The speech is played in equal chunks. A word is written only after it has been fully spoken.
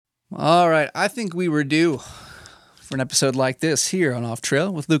All right, I think we were due for an episode like this here on Off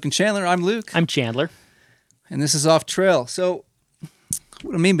Trail with Luke and Chandler. I'm Luke. I'm Chandler. And this is Off Trail. So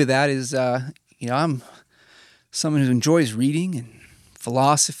what I mean by that is, I'm someone who enjoys reading and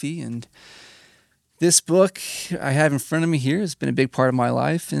philosophy, and this book I have in front of me here has been a big part of my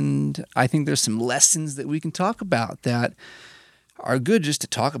life, and I think there's some lessons that we can talk about that are good just to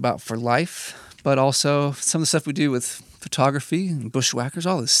talk about for life, but also some of the stuff we do with photography and bushwhackers,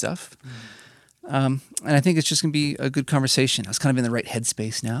 all this stuff. And I think it's just going to be a good conversation. I was kind of in the right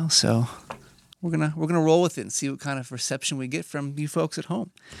headspace now, so we're gonna roll with it and see what kind of reception we get from you folks at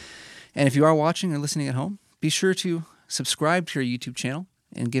home. And if you are watching or listening at home, be sure to subscribe to our YouTube channel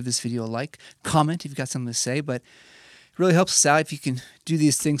and give this video a like. Comment if you've got something to say, but it really helps us out if you can do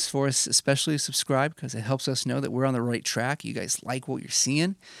these things for us, especially subscribe, because it helps us know that we're on the right track. You guys like what you're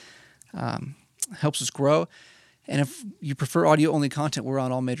seeing. Helps us grow. And if you prefer audio-only content, we're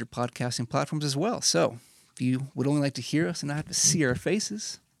on all major podcasting platforms as well. So if you would only like to hear us and not have to see our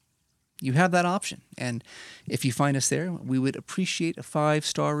faces, you have that option. And if you find us there, we would appreciate a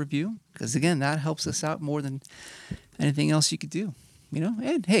 5-star review, because, again, that helps us out more than anything else you could do.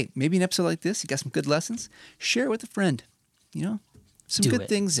 And hey, maybe an episode like this, you got some good lessons, share it with a friend. Some good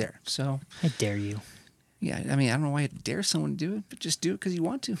things there. So I dare you. Yeah, I don't know why I'd dare someone to do it, but just do it because you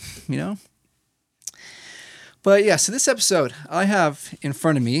want to, But yeah, so this episode, I have in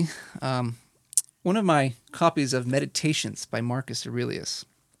front of me one of my copies of Meditations by Marcus Aurelius.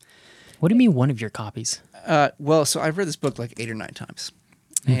 What do you mean one of your copies? So I've read this book like 8 or 9 times,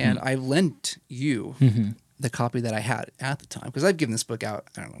 and I lent you the copy that I had at the time, because I've given this book out,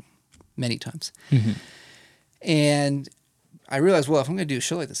 I don't know, many times. And I realized, well, if I'm going to do a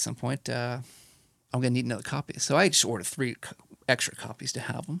show like this at some point, I'm going to need another copy. So I just ordered 3 extra copies to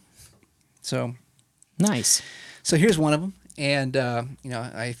have them. So nice. So here's one of them. And,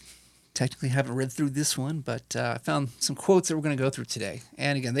 I technically haven't read through this one, but I found some quotes that we're going to go through today.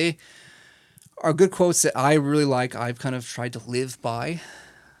 And again, they are good quotes that I really like. I've kind of tried to live by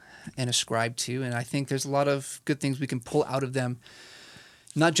and ascribe to. And I think there's a lot of good things we can pull out of them,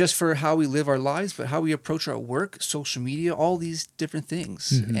 not just for how we live our lives, but how we approach our work, social media, all these different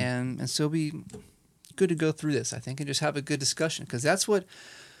things. And so it'll be good to go through this, I think, and just have a good discussion, because that's what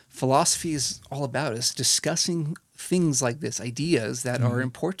philosophy is all about, is discussing things like this, ideas that are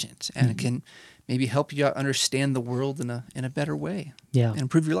important, and it can maybe help you understand the world in a better way, and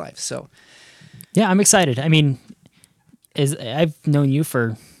improve your life. So, yeah, I'm excited. I've known you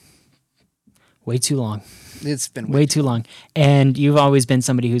for way too long. It's been way too long, and you've always been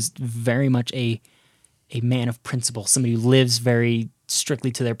somebody who's very much a man of principle, somebody who lives very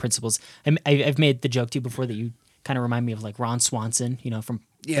strictly to their principles. I've made the joke to you before that you kind of remind me of like Ron Swanson, from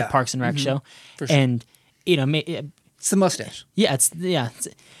the Parks and Rec show. For sure. And it's the mustache.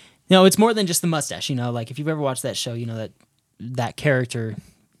 No, it's more than just the mustache. Like if you've ever watched that show, that character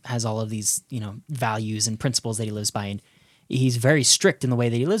has all of these values and principles that he lives by, and he's very strict in the way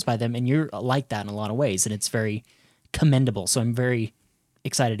that he lives by them. And you're like that in a lot of ways, and it's very commendable. So I'm very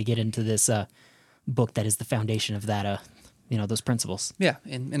excited to get into this book that is the foundation of that. Those principles. Yeah,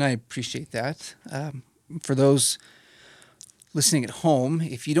 and I appreciate that. For those listening at home,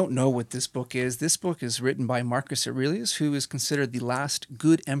 if you don't know what this book is written by Marcus Aurelius, who is considered the last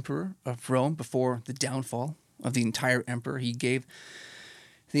good emperor of Rome before the downfall of the entire emperor. He gave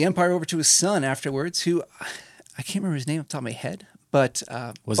the empire over to his son afterwards, who, I can't remember his name off the top of my head, but...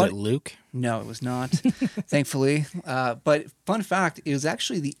 Was it Luke? No, it was not, thankfully. But fun fact, it was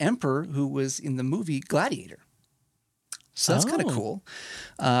actually the emperor who was in the movie Gladiator. So that's kind of cool.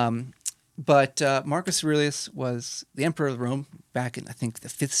 But Marcus Aurelius was the emperor of Rome back in, I think, the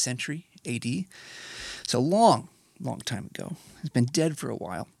 5th century AD. So long time ago. He's been dead for a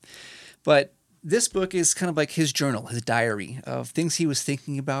while. But this book is kind of like his journal, his diary of things he was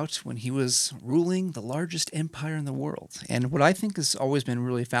thinking about when he was ruling the largest empire in the world. And what I think has always been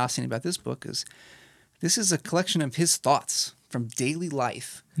really fascinating about this book is this is a collection of his thoughts from daily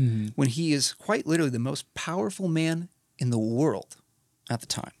life when he is quite literally the most powerful man in the world at the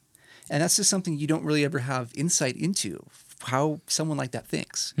time. And that's just something you don't really ever have insight into, how someone like that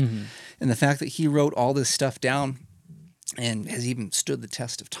thinks. And the fact that he wrote all this stuff down and has even stood the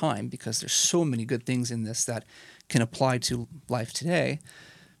test of time, because there's so many good things in this that can apply to life today,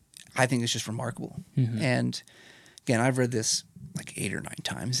 I think is just remarkable. And again, I've read this like 8 or 9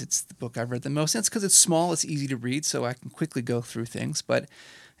 times. It's the book I've read the most. And it's because it's small, it's easy to read, so I can quickly go through things.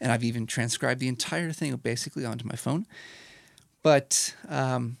 And I've even transcribed the entire thing basically onto my phone. But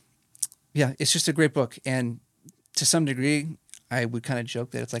yeah, it's just a great book. And to some degree, I would kind of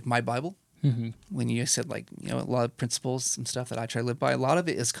joke that it's like my Bible. When you said like, a lot of principles and stuff that I try to live by, a lot of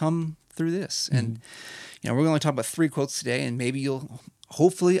it has come through this. And, we're going to talk about 3 quotes today, and maybe you'll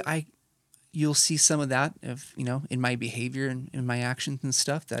see some of that of, in my behavior and in my actions and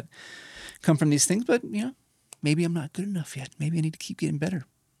stuff that come from these things. But, maybe I'm not good enough yet. Maybe I need to keep getting better.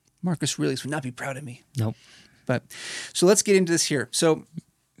 Marcus Aurelius would not be proud of me. Nope. But so let's get into this here. So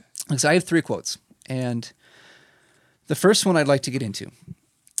I have 3 quotes, and the first one I'd like to get into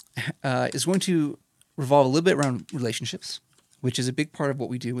is going to revolve a little bit around relationships, which is a big part of what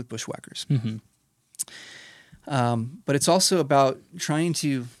we do with Bushwhackers. But it's also about trying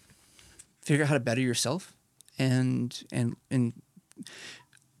to figure out how to better yourself and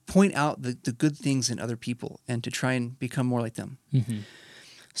point out the good things in other people and to try and become more like them.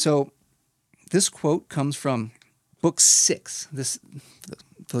 So this quote comes from book 6.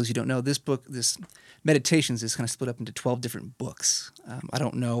 For those who don't know, this book, this Meditations, is kind of split up into 12 different books. I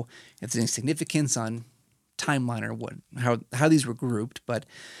don't know if there's any significance on timeline or how these were grouped, but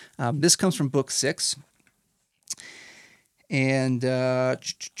this comes from book 6. And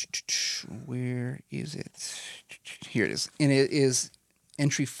where is it? Here it is. And it is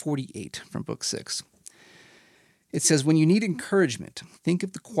entry 48 from book 6. It says, when you need encouragement, think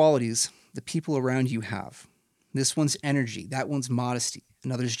of the qualities the people around you have. This one's energy, that one's modesty,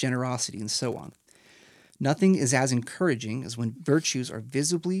 another's generosity, and so on. Nothing is as encouraging as when virtues are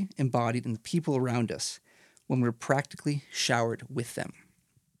visibly embodied in the people around us, when we're practically showered with them.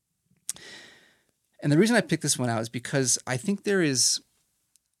 And the reason I picked this one out is because I think there's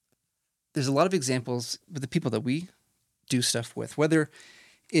a lot of examples with the people that we do stuff with, whether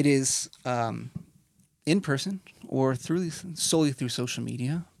it is in person or solely through social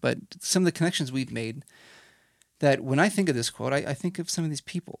media, but some of the connections we've made, that when I think of this quote, I think of some of these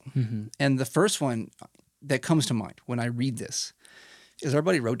people. And the first one that comes to mind when I read this is our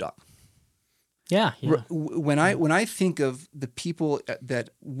buddy Road Dogg. Yeah. When I think of the people that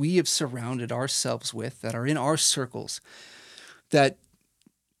we have surrounded ourselves with, that are in our circles, that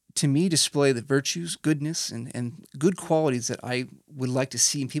to me display the virtues, goodness, and good qualities that I would like to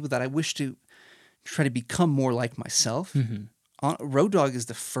see in people that I wish to try to become more like myself, Road Dogg is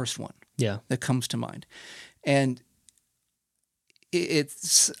the first one that comes to mind. And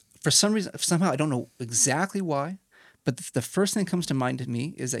it's, for some reason, somehow I don't know exactly why, but the first thing that comes to mind to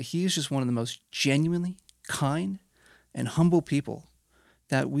me is that he is just one of the most genuinely kind and humble people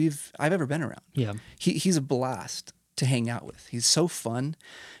that I've ever been around. Yeah, he's a blast to hang out with. He's so fun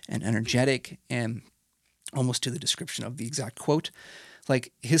and energetic, and almost to the description of the exact quote,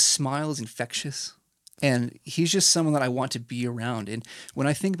 like his smile is infectious. And he's just someone that I want to be around. And when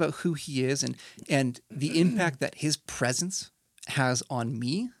I think about who he is and the impact that his presence has on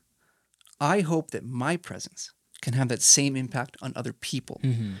me, I hope that my presence can have that same impact on other people.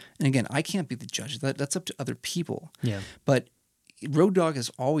 And again, I can't be the judge. That's up to other people. Yeah. But Road Dogg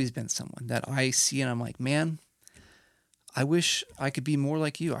has always been someone that I see and I'm like, man, I wish I could be more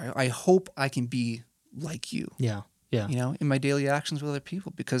like you. I hope I can be like you. Yeah. In my daily actions with other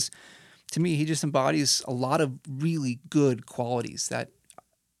people, because to me, he just embodies a lot of really good qualities that,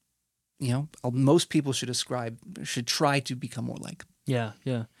 most people should try to become more like. Yeah.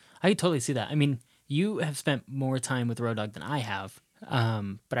 I could totally see that. I mean, you have spent more time with Road Dogg than I have,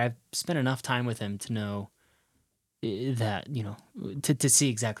 but I've spent enough time with him to know that, to see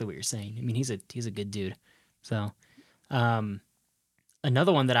exactly what you're saying. I mean, he's a good dude. So,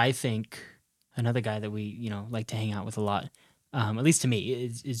 another one that I think, another guy that we, like to hang out with a lot, at least to me,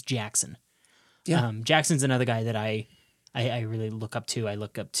 is Jackson. Yeah. Jackson's another guy that I really look up to. I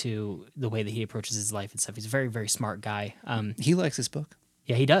look up to the way that he approaches his life and stuff. He's a very, very smart guy. He likes his book.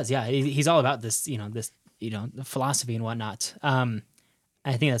 Yeah, he does. Yeah, he's all about this, the philosophy and whatnot. I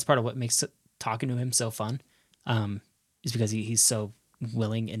think that's part of what makes talking to him so fun, is because he's so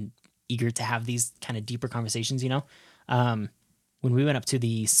willing and eager to have these kind of deeper conversations. When we went up to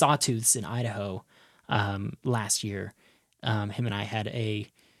the Sawtooths in Idaho last year, him and I had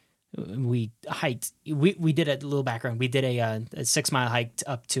we hiked. We did a little background. We did a 6-mile hike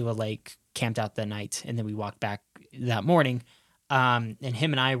up to a lake, camped out that night, and then we walked back that morning. And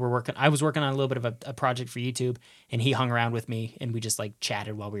him and I were working. I was working on a little bit of a project for YouTube, and he hung around with me, and we just like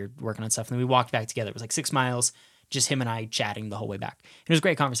chatted while we were working on stuff. And then we walked back together. It was like 6 miles, just him and I chatting the whole way back. It was a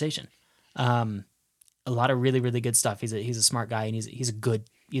great conversation. A lot of really, really good stuff. He's a smart guy, and he's a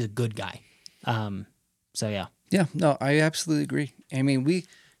good guy. So yeah. Yeah. No, I absolutely agree. I mean,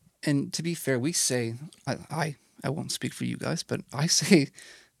 and to be fair, we say I won't speak for you guys, but I say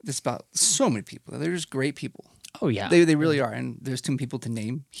this about so many people. They're just great people. Oh, yeah. They really are. And there's too many people to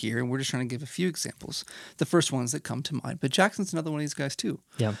name here, and we're just trying to give a few examples. The first ones that come to mind. But Jackson's another one of these guys, too.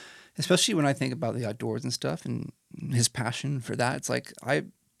 Yeah. especially when I think about the outdoors and stuff and his passion for that. It's like, I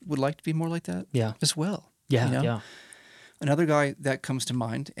would like to be more like that Yeah. as well. Yeah. You know? Yeah. Another guy that comes to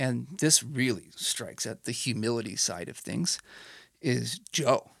mind, and this really strikes at the humility side of things, is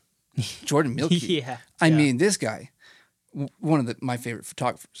Jordan Milkey. Yeah. I Yeah. mean, this guy, one of my favorite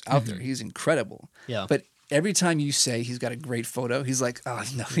photographers out there. He's incredible. Yeah. But every time you say he's got a great photo, he's like, oh,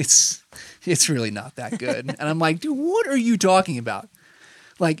 no, it's really not that good. And I'm like, dude, what are you talking about?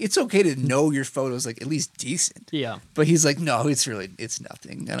 Like, it's okay to know your photo's like at least decent. Yeah. But he's like, no, it's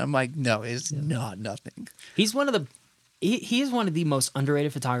nothing. And I'm like, no, it's not nothing. He's one of the he is one of the most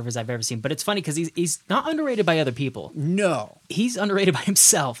underrated photographers I've ever seen. But it's funny because he's not underrated by other people. No. He's underrated by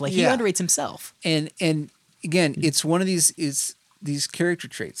himself. Like he underrates himself. And again, it's one of these character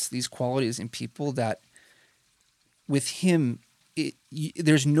traits, these qualities in people that with him,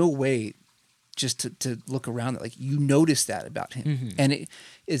 there's no way just to look around that, like, you notice that about him. And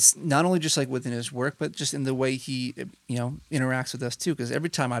it's not only just like within his work, but just in the way he, interacts with us too. Because every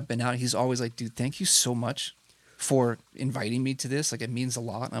time I've been out, he's always like, dude, thank you so much for inviting me to this. Like, it means a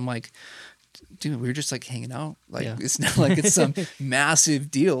lot. And I'm like, dude, we were just like hanging out. Like, it's not like it's some massive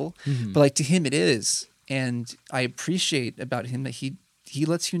deal, but like to him it is. And I appreciate about him that he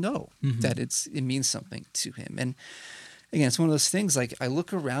lets you know that it means something to him. And again, it's one of those things, like, I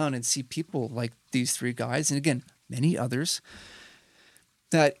look around and see people like these three guys, and again, many others,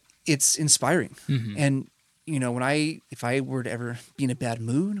 that it's inspiring. And, if I were to ever be in a bad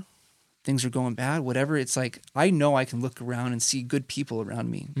mood, things are going bad, whatever, it's like, I know I can look around and see good people around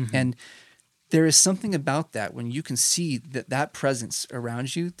me. And there is something about that when you can see that presence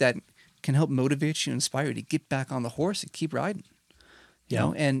around you that can help motivate you, inspire you to get back on the horse and keep riding. You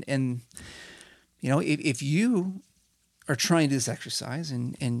know, and if you are trying to do this exercise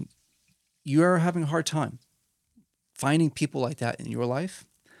and you are having a hard time finding people like that in your life,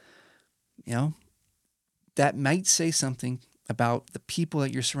 that might say something about the people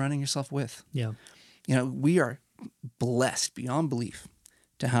that you're surrounding yourself with. Yeah. We are blessed beyond belief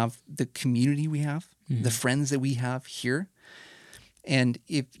to have the community we have, the friends that we have here. And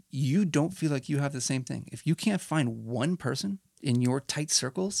if you don't feel like you have the same thing, if you can't find one person in your tight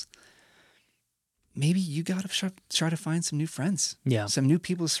circles, maybe you got to try to find some new friends, some new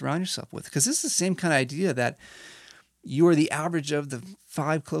people to surround yourself with. Because this is the same kind of idea that you are the average of the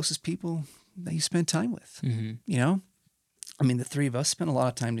 5 closest people that you spend time with. I mean, the 3 of us spend a lot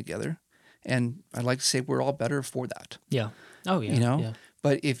of time together, and I'd like to say we're all better for that. Yeah. Oh, yeah. Yeah.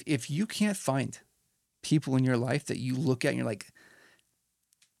 But if you can't find people in your life that you look at and you're like,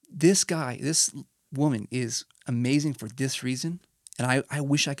 this guy, this woman is amazing for this reason, and I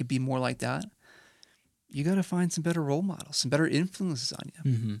wish I could be more like that, you got to find some better role models, some better influences on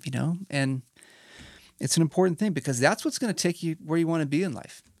you, and it's an important thing because that's what's going to take you where you want to be in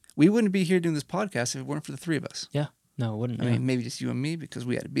life. We wouldn't be here doing this podcast if it weren't for the 3 of us. Yeah. No, it wouldn't. I mean, maybe just you and me because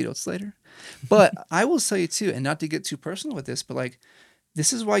we had to beat out later. But I will tell you too, and not to get too personal with this, but like,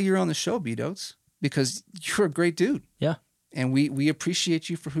 this is why you're on the show, B-Dotes, because you're a great dude. Yeah. And we appreciate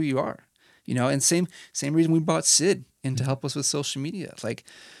you for who you are, and same reason we brought Sid in to help us with social media. Like,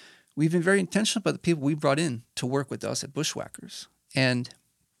 we've been very intentional about the people we brought in to work with us at Bushwhackers. And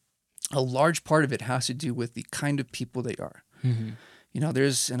a large part of it has to do with the kind of people they are.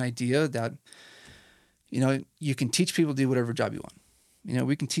 There's an idea that, you can teach people to do whatever job you want.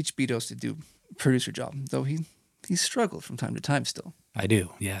 We can teach B-Dotes to do a producer job, though he struggled from time to time still. I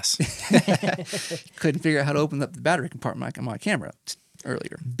do, yes. Couldn't figure out how to open up the battery compartment on my camera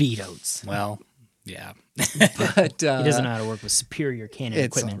earlier. B-Dotes. Well, yeah. But he doesn't know how to work with superior Canon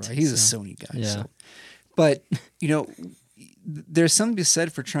equipment. Right. He's a Sony guy. Yeah. So. But, there's something to be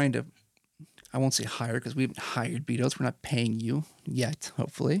said for trying to, I won't say hire because we haven't hired B-Dotes. We're not paying you yet,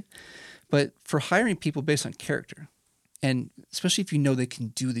 hopefully. But for hiring people based on character, and especially if you know they can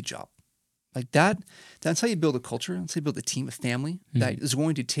do the job. Like that's how you build a culture. That's how you build a team, a family that is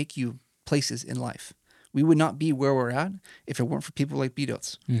going to take you places in life. We would not be where we're at if it weren't for people like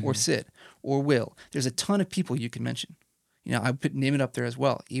B-Dotes or Sid or Will. There's a ton of people you can mention. I would name it up there as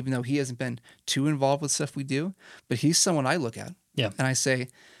well, even though he hasn't been too involved with stuff we do. But he's someone I look at and I say,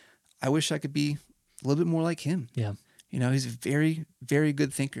 I wish I could be a little bit more like him. Yeah. He's a very, very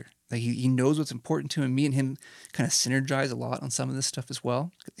good thinker. Like he knows what's important to him. Me and him kind of synergize a lot on some of this stuff as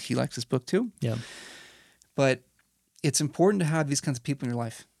well. He likes this book too. Yeah. But it's important to have these kinds of people in your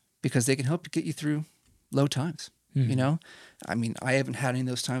life because they can help get you through low times. I mean, I haven't had any of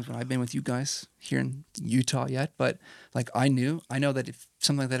those times when I've been with you guys here in Utah yet, but like I know that if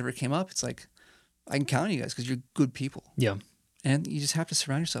something like that ever came up, it's like, I can count on you guys because you're good people. Yeah. And you just have to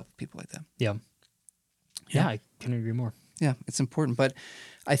surround yourself with people like that. Yeah. Yeah, I couldn't agree more. Yeah, it's important. But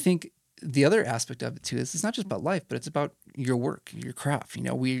I think the other aspect of it too is it's not just about life, but it's about your work, your craft. You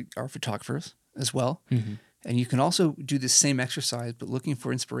know, we are photographers as well. Mm-hmm. And you can also do the same exercise, but looking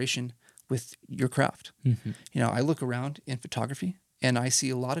for inspiration with your craft. Mm-hmm. You know, I look around in photography and I see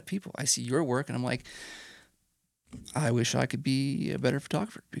a lot of people. I see your work and I'm like, I wish I could be a better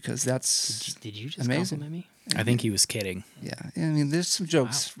photographer because that's Did you just amazing. compliment me? I think he was kidding. Yeah. I mean, there's some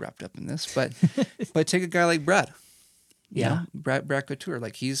jokes wrapped up in this, but take a guy like Brad. You know, Brad Couture,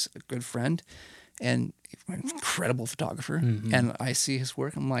 like he's a good friend and an incredible photographer. Mm-hmm. And I see his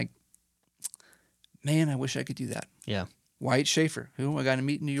work. I'm like, man, I wish I could do that. Yeah. Wyatt Schaefer, who I got to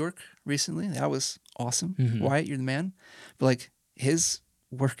meet in New York recently. That was awesome. Mm-hmm. Wyatt, you're the man. But like his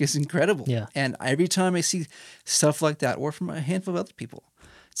work is incredible. Yeah. And every time I see stuff like that, or from a handful of other people,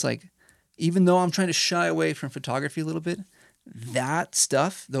 it's like, even though I'm trying to shy away from photography a little bit, that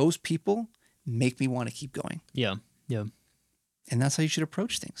stuff, those people make me want to keep going. Yeah. Yeah. And that's how you should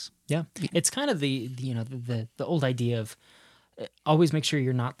approach things. Yeah. It's kind of the old idea of always make sure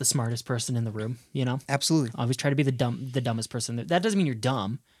you're not the smartest person in the room, you know? Absolutely. Always try to be the dumbest person. That doesn't mean you're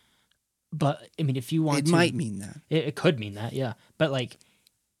dumb, but I mean, if you want It to, might mean that. it could mean that, yeah. But like,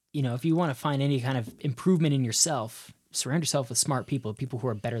 you know, if you want to find any kind of improvement in yourself, surround yourself with smart people who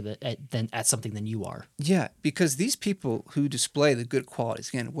are better at something than you are. Yeah, because these people who display the good qualities,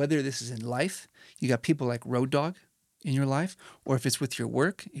 again, whether this is in life, you got people like Road Dogg in your life, or if it's with your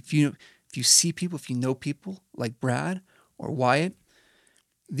work, if you see people, if you know people like Brad or Wyatt,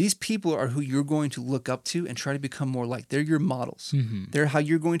 these people are who you're going to look up to and try to become more like. They're your models. Mm-hmm. They're how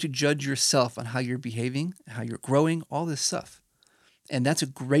you're going to judge yourself on how you're behaving, how you're growing, all this stuff. And that's a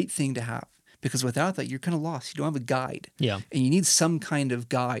great thing to have because without that, you're kind of lost. You don't have a guide. Yeah. And you need some kind of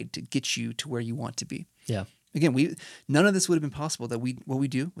guide to get you to where you want to be. Yeah. Again, none of this would have been possible what we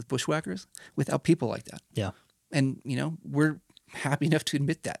do with Bushwhackers without people like that. Yeah. And, you know, we're happy enough to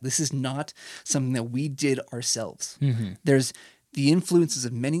admit that. This is not something that we did ourselves. Mm-hmm. There's the influences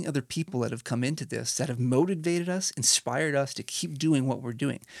of many other people that have come into this that have motivated us, inspired us to keep doing what we're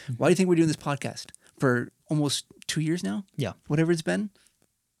doing. Mm-hmm. Why do you think we're doing this podcast for almost 2 years now? Yeah. Whatever it's been.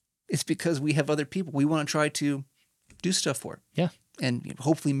 It's because we have other people we want to try to do stuff for. Yeah. And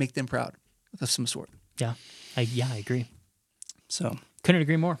hopefully make them proud of some sort. Yeah. I agree. So Couldn't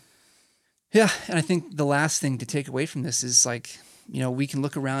agree more. yeah, and I think the last thing to take away from this is like, you know, we can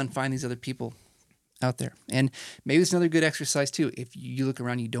look around and find these other people out there. And maybe it's another good exercise too. If you look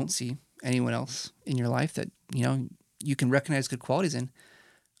around, you don't see anyone else in your life that, you know, you can recognize good qualities in.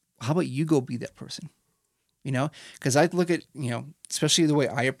 How about you go be that person? You know, because I look at, you know, especially the way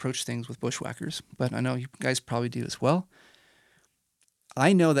I approach things with Bushwhackers, but I know you guys probably do as well.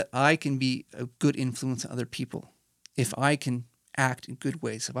 I know that I can be a good influence on other people if I can act in good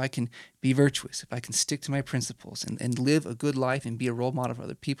ways, if I can be virtuous, if I can stick to my principles and live a good life and be a role model for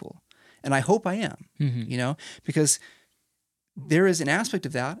other people. And I hope I am, Mm-hmm. you know, because there is an aspect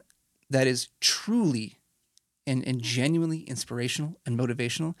of that that is truly and genuinely inspirational and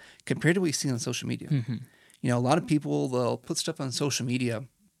motivational compared to what you see on social media. Mm-hmm. You know, a lot of people, they'll put stuff on social media.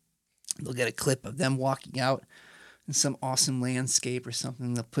 They'll get a clip of them walking out in some awesome landscape or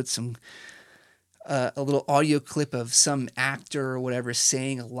something. They'll put some a little audio clip of some actor or whatever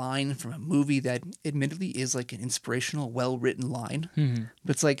saying a line from a movie that admittedly is like an inspirational, well-written line. Mm-hmm.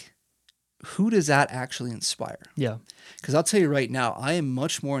 But it's like, who does that actually inspire? Yeah. Because I'll tell you right now, I am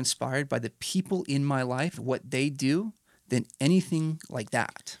much more inspired by the people in my life, what they do, than anything like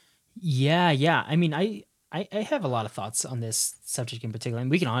that. Yeah. Yeah. I mean, I have a lot of thoughts on this subject in particular, and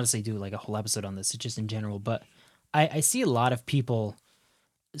we can honestly do like a whole episode on this just in general, but I see a lot of people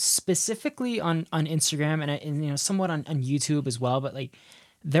specifically on Instagram and you know, somewhat on YouTube as well, but like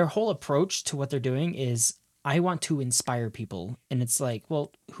their whole approach to what they're doing is I want to inspire people. And it's like,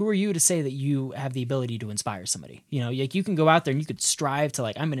 well, who are you to say that you have the ability to inspire somebody? You know, like you can go out there and you could strive to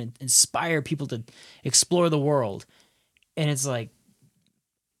like, I'm going to inspire people to explore the world. And it's like,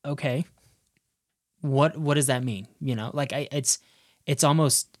 okay, what does that mean? You know, like it's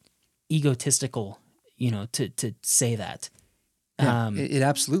almost egotistical, you know, to say that. Yeah, it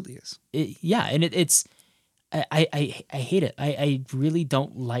absolutely is. And it's I hate it. I really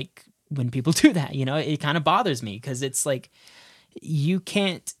don't like when people do that. You know, it kind of bothers me because it's like you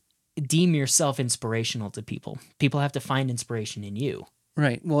can't deem yourself inspirational to people. People have to find inspiration in you.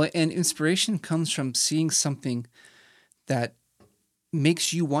 Right. Well, and inspiration comes from seeing something that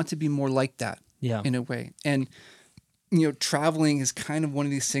makes you want to be more like that. Yeah. In a way. And you know, traveling is kind of one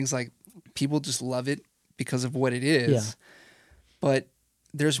of these things like people just love it because of what it is. Yeah. But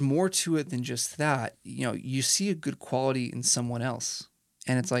there's more to it than just that. You know, you see a good quality in someone else,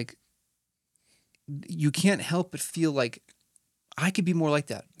 and it's like you can't help but feel like I could be more like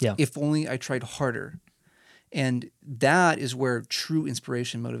that. Yeah. If only I tried harder. And that is where true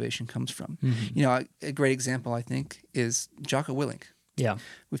inspiration, motivation comes from. You know, a great example, I think, is Jocko Willink. Yeah.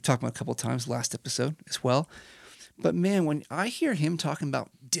 We've talked about a couple of times last episode as well. But man, when I hear him talking about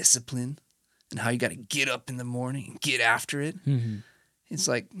discipline and how you got to get up in the morning and get after it, it's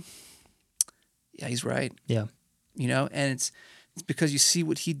like, yeah, he's right. Yeah. You know, and it's because you see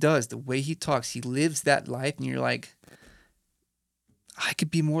what he does, the way he talks, he lives that life, and you're like, I could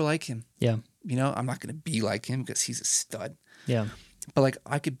be more like him. Yeah. You know, I'm not going to be like him because he's a stud. Yeah. But like,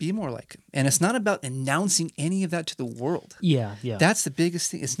 I could be more like him. And it's not about announcing any of that to the world. Yeah. Yeah. That's the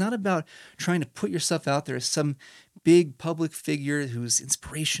biggest thing. It's not about trying to put yourself out there as some big public figure who's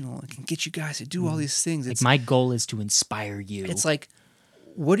inspirational and can get you guys to do all these things. like It's my goal is to inspire you. It's like,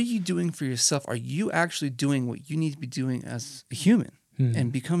 what are you doing for yourself? Are you actually doing what you need to be doing as a human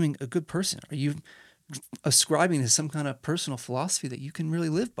and becoming a good person? Are you ascribing to some kind of personal philosophy that you can really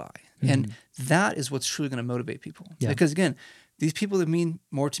live by? And that is what's truly going to motivate people. Yeah. Because again, these people that mean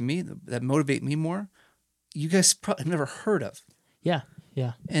more to me, that motivate me more, you guys probably have never heard of. Yeah.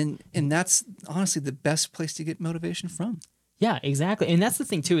 Yeah. And that's honestly the best place to get motivation from. Yeah, exactly. And that's the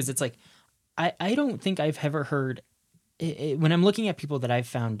thing too, is it's like, I don't think I've ever heard, when I'm looking at people that I've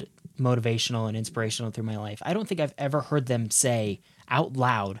found motivational and inspirational through my life, I don't think I've ever heard them say out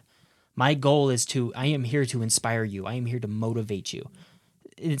loud, my goal is I am here to inspire you. I am here to motivate you.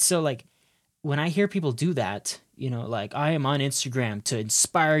 And so like, when I hear people do that, you know, like, I am on Instagram to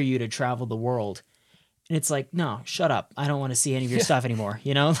inspire you to travel the world. And it's like, no, shut up. I don't want to see any of your stuff anymore.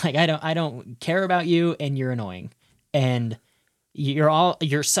 You know, like, I don't care about you, and you're annoying. And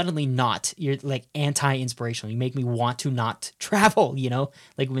you're suddenly not, you're like anti-inspirational. You make me want to not travel, you know,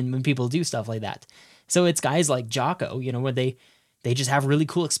 like when people do stuff like that. So it's guys like Jocko, you know, where they just have really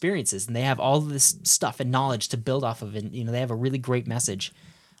cool experiences, and they have all of this stuff and knowledge to build off of, and, you know, they have a really great message.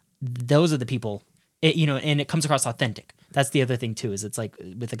 Those are the people, you know, and it comes across authentic. That's the other thing too, is it's like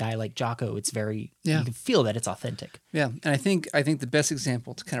with a guy like Jocko, it's very, you can feel that it's authentic. Yeah. And I think the best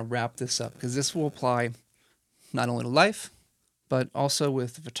example to kind of wrap this up, because this will apply not only to life, but also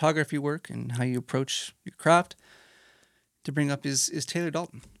with photography work and how you approach your craft, to bring up is Taylor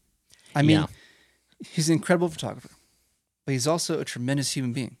Dalton. I mean, he's an incredible photographer, but he's also a tremendous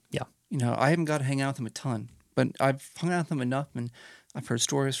human being. Yeah. You know, I haven't got to hang out with him a ton, but I've hung out with him enough, and I've heard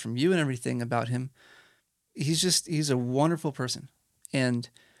stories from you and everything about him. He's a wonderful person. And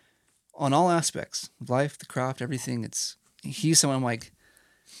on all aspects of life, the craft, everything, he's someone I'm like,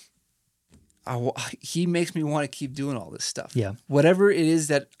 he makes me want to keep doing all this stuff. Yeah. Whatever it is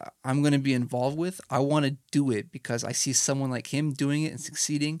that I'm going to be involved with, I want to do it because I see someone like him doing it and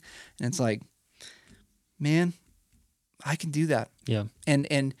succeeding. And it's like, man, I can do that. Yeah.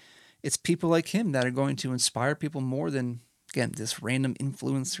 And it's people like him that are going to inspire people more than, again, this random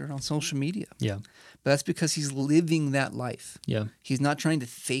influencer on social media. Yeah. But that's because he's living that life. Yeah. He's not trying to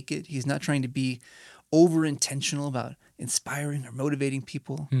fake it. He's not trying to be over intentional about inspiring or motivating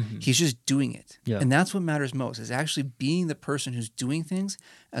people. He's just doing it. Yeah. And that's what matters most, is actually being the person who's doing things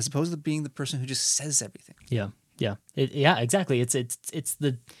as opposed to being the person who just says everything. Yeah. Yeah. Yeah, exactly. It's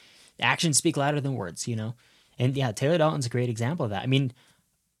the actions speak louder than words, you know? And yeah, Taylor Dalton's a great example of that. I mean,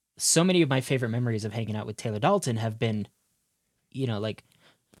 so many of my favorite memories of hanging out with Taylor Dalton have been, you know, like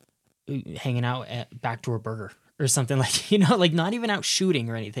hanging out at Backdoor Burger or something, like, you know, like not even out shooting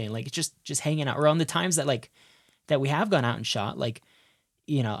or anything, like just hanging out. Or on the times that we have gone out and shot, like,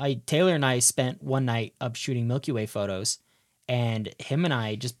 you know, Taylor and I spent one night up shooting Milky Way photos, and him and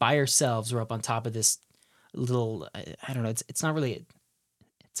I just by ourselves were up on top of this little, I don't know, it's not really,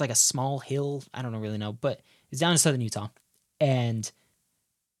 it's like a small hill, I don't really know, but it's down in southern Utah, and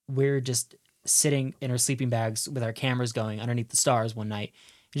we're just sitting in our sleeping bags with our cameras going underneath the stars one night,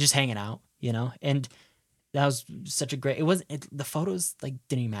 and just hanging out, you know, and that was such a great, the photos like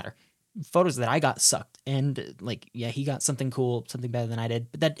didn't even matter. Photos that I got sucked, and like, yeah, he got something cool, something better than I did,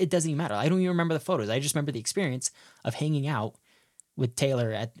 but that it doesn't even matter. I don't even remember the photos. I just remember the experience of hanging out with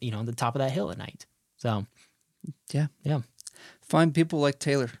Taylor at, you know, the top of that hill at night. So Yeah. yeah, Find people like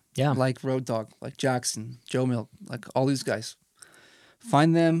Taylor, Yeah. like Road Dogg, like Jackson, Joe Milk, like all these guys.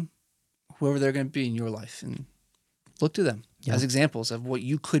 Find them, whoever they're going to be in your life, and look to them as examples of what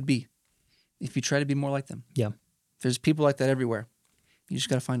you could be if you try to be more like them. Yeah, There's people like that everywhere. You just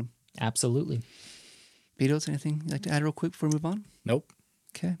got to find them. absolutely. Beatles, anything you'd like to add real quick before we move on? Nope.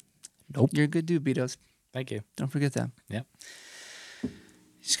 Okay. Nope. You're a good dude, Beatles. Thank you. Don't forget that. Yep. You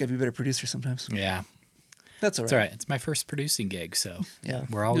just got to be a better producer sometimes. Yeah. That's all right. It's all right. It's my first producing gig, so Yeah.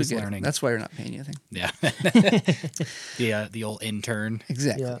 we're always You'll get it. learning. That's why you're not paying anything. Yeah. The old intern.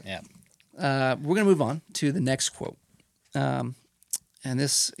 Exactly. Yeah. Yeah. We're going to move on to the next quote. And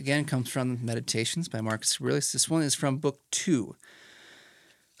this, again, comes from Meditations by Marcus Aurelius. This one is from book 2.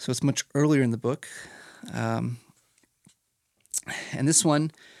 So it's much earlier in the book. And this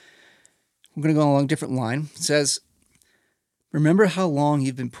one, we're going to go along a different line. It says, remember how long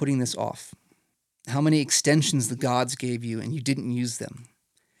you've been putting this off. How many extensions the gods gave you and you didn't use them.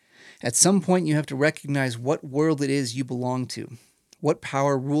 At some point, you have to recognize what world it is you belong to, what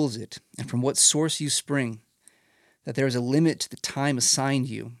power rules it, and from what source you spring. That there is a limit to the time assigned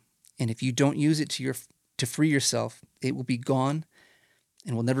you, and if you don't use it to free yourself, it will be gone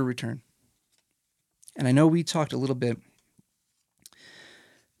and will never return. And I know we talked a little bit,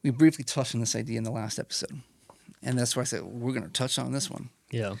 we briefly touched on this idea in the last episode, and that's why I said we're going to touch on this one.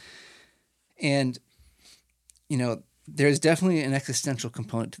 Yeah. And, there's definitely an existential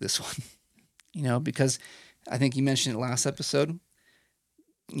component to this one, because I think you mentioned it last episode,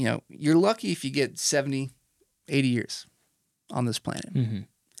 you're lucky if you get 70, 80 years on this planet. Mm-hmm.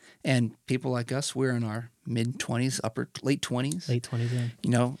 And people like us, we're in our mid-20s, late 20s. Late 20s,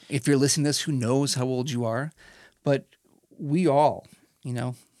 yeah. If you're listening to this, who knows how old you are. But we all,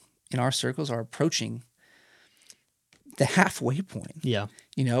 in our circles are approaching the halfway point. Yeah.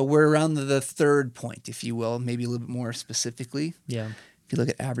 We're around the third point, if you will, maybe a little bit more specifically. Yeah. If you look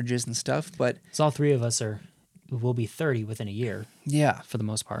at averages and stuff. But so all three of us will be 30 within a year. Yeah. For the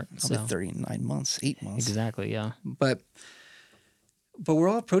most part. I'll be 30 in 9 months, 8 months. Exactly, yeah. But we're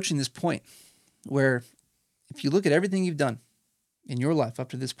all approaching this point where if you look at everything you've done in your life up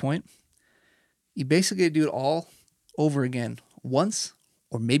to this point, you basically do it all over again once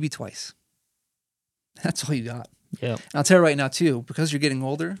or maybe twice. That's all you got. Yeah. And I'll tell you right now, too, because you're getting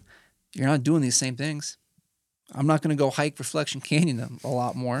older, you're not doing these same things. I'm not going to go hike Reflection Canyon a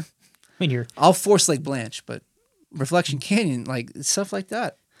lot more. I'll force Lake Blanche, but Reflection Canyon, stuff like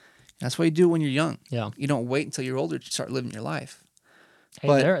that. That's why you do it when you're young. Yeah. You don't wait until you're older to start living your life. Hey,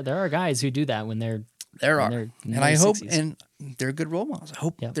 but there are guys who do that when they're and I hope, and they're good role models. I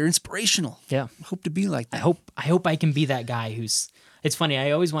hope they're inspirational. Yeah. I hope to be like that. I hope I can be that guy who's. It's funny. I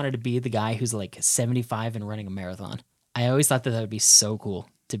always wanted to be the guy who's like 75 and running a marathon. I always thought that would be so cool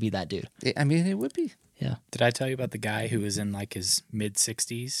to be that dude. It would be. Yeah. Did I tell you about the guy who was in his mid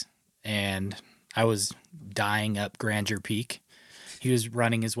 60s and I was dying up Grandeur Peak? He was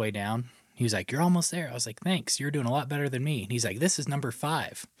running his way down. He was like, "You're almost there." I was like, "Thanks. You're doing a lot better than me." And he's like, "This is number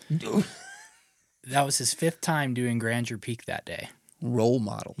 5." That was his 5th time doing Grandeur Peak that day. Role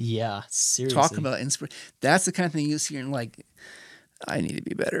model. Yeah, seriously. Talk about inspiration. That's the kind of thing you see and I need to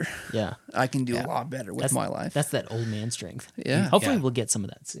be better. Yeah. I can do a lot better with my life. That's that old man strength. Yeah. Hopefully we'll get some of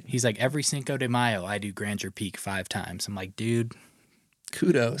that soon. He's like, every Cinco de Mayo, I do Grandeur Peak 5 times. I'm like, dude,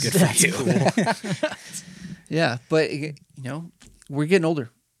 kudos. Good for you. Yeah, but we're getting older.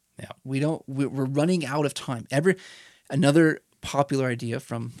 Yeah. We're running out of time. Another popular idea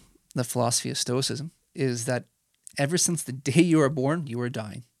from the philosophy of Stoicism is that ever since the day you are born, you are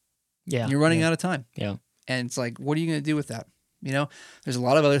dying. Yeah. You're running out of time. Yeah. And it's like, what are you going to do with that? There's a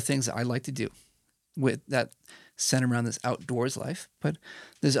lot of other things that I like to do with that center around this outdoors life, but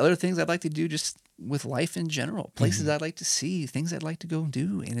there's other things I'd like to do just with life in general, places I'd like to see, things I'd like to go and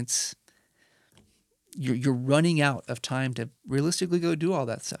do. And you're running out of time to realistically go do all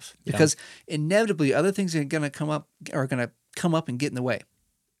that stuff because inevitably other things are going to come up and get in the way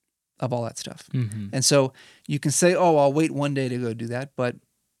of all that stuff. Mm-hmm. And so you can say, "Oh, I'll wait one day to go do that," but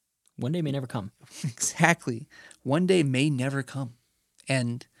one day may never come. Exactly. One day may never come.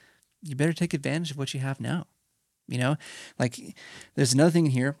 And you better take advantage of what you have now. There's another thing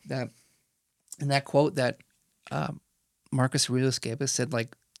in here that, in that quote that Marcus Aurelius gave us, said,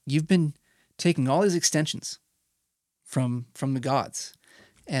 you've been taking all these extensions from the gods.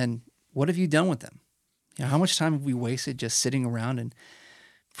 And what have you done with them? How much time have we wasted just sitting around and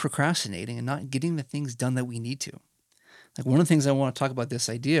procrastinating and not getting the things done that we need to? One of the things I want to talk about this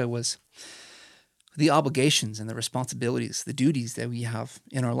idea was the obligations and the responsibilities, the duties that we have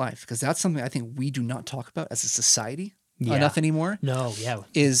in our life, because that's something I think we do not talk about as a society enough anymore. No, yeah.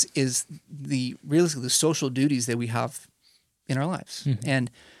 Is realistically the social duties that we have in our lives. Mm-hmm.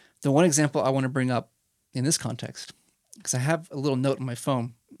 And the one example I want to bring up in this context, because I have a little note on my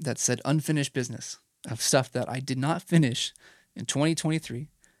phone that said unfinished business of stuff that I did not finish in 2023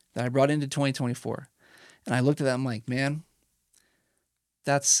 that I brought into 2024. And I looked at that, I'm like, man,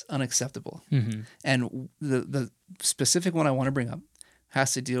 that's unacceptable. Mm-hmm. And the specific one I want to bring up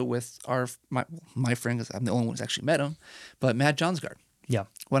has to deal with my friend, because I'm the only one who's actually met him, but Matt Johnsgaard. Yeah.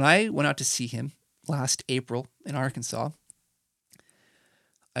 When I went out to see him last April in Arkansas,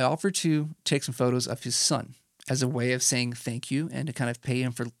 I offered to take some photos of his son as a way of saying thank you and to kind of pay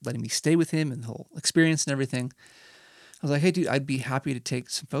him for letting me stay with him and the whole experience and everything. was like, hey, dude, I'd be happy to take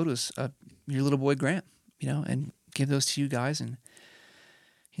some photos of your little boy Grant, and give those to you guys and,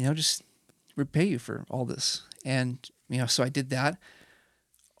 just repay you for all this. And, so I did that.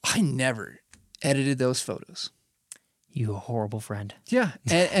 I never edited those photos. You horrible friend. Yeah.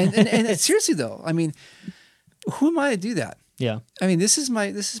 And seriously though, I mean, who am I to do that? Yeah. I mean, this is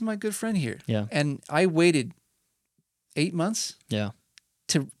my good friend here. Yeah. And I waited 8 months Yeah.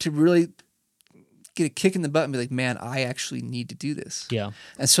 to really get a kick in the butt and be like, man, I actually need to do this. Yeah.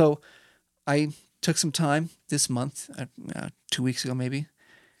 And so I took some time this month, 2 weeks ago maybe,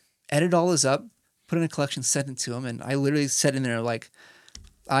 edited all this up, put it in a collection, sent it to him. And I literally said in there, like,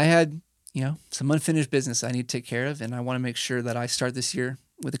 I had, some unfinished business I need to take care of. And I want to make sure that I start this year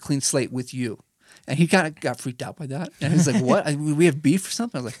with a clean slate with you. And he kind of got freaked out by that. And he's like, what? We have beef or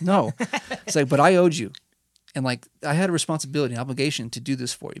something? I was like, no. It's like, but I owed you. And like, I had a responsibility, an obligation to do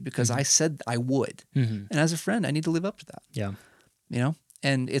this for you because I said I would. And as a friend, I need to live up to that. Yeah.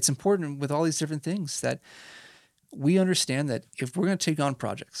 And it's important with all these different things that we understand that if we're going to take on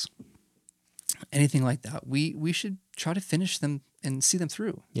projects, anything like that, we should try to finish them and see them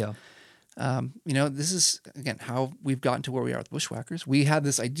through. Yeah. This is, again, how we've gotten to where we are with Bushwhackers. We had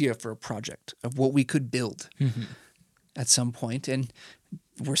this idea for a project of what we could build at some point, and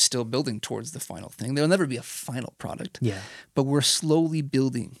we're still building towards the final thing. There'll never be a final product. Yeah. But we're slowly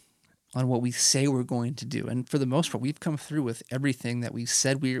building on what we say we're going to do. And for the most part, we've come through with everything that we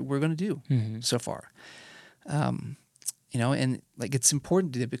said we're going to do so far. And like, it's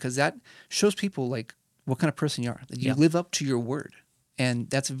important to do because that shows people like what kind of person you are, that you live up to your word. And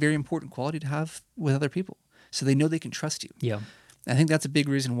that's a very important quality to have with other people. So they know they can trust you. Yeah. And I think that's a big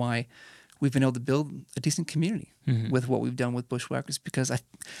reason why we've been able to build a decent community with what we've done with Bushwhackers, because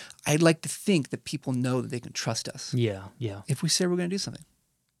I'd like to think that people know that they can trust us. Yeah. Yeah. If we say we're going to do something.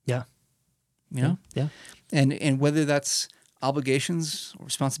 Yeah. Yeah. And whether that's obligations or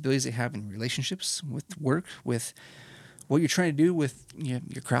responsibilities they have in relationships, with work, with what you're trying to do with your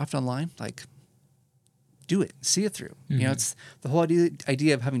craft online, like, do it, see it through. It's the whole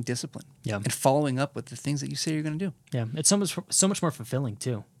idea of having discipline and following up with the things that you say you're going to do. Yeah. It's so much more fulfilling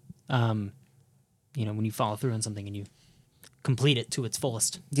too. When you follow through on something and you complete it to its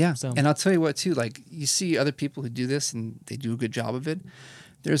fullest. Yeah. So, and I'll tell you what too, like, you see other people who do this and they do a good job of it.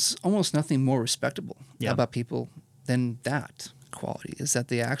 There's almost nothing more respectable about people than that quality, is that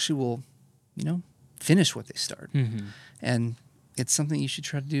they actually will, finish what they start. And it's something you should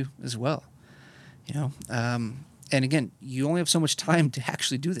try to do as well. And again, you only have so much time to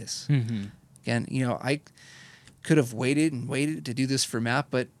actually do this. Again, I could have waited to do this for Matt,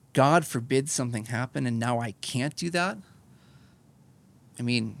 but God forbid something happen and now I can't do that. I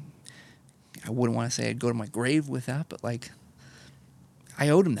mean, I wouldn't want to say I'd go to my grave with that, but like, I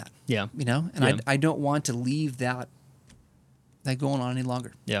owed him that. Yeah. And I don't want to leave that going on any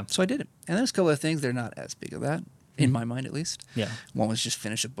longer. Yeah. So I did it. And there's a couple of things that are not as big of that, in my mind at least. Yeah. One was just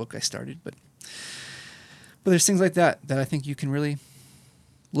finish a book I started, but there's things like that I think you can really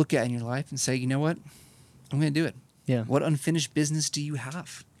look at in your life and say, you know what? I'm going to do it. Yeah. What unfinished business do you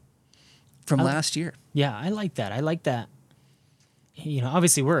have from last year? Yeah, I like that.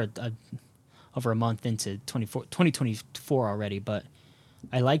 Obviously we're over a month into 2024 already, but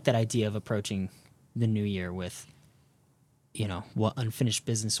I like that idea of approaching the new year with, what unfinished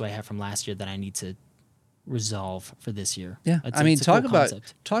business do I have from last year that I need to resolve for this year. Yeah. It's a talk cool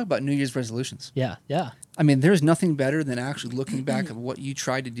concept. about New Year's resolutions. Yeah. Yeah. I mean, there's nothing better than actually looking back at what you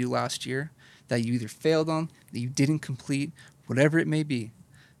tried to do last year that you either failed on, that you didn't complete, whatever it may be.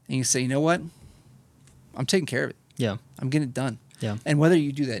 And you say, you know what? I'm taking care of it. Yeah. I'm getting it done. Yeah. And whether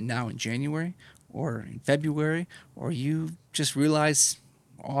you do that now in January or in February, or you just realize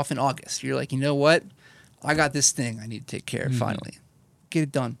off in August, you're like, you know what? I got this thing I need to take care of finally. Get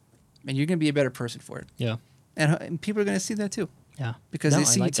it done. And you're going to be a better person for it. Yeah. And people are going to see that too. Yeah. Because they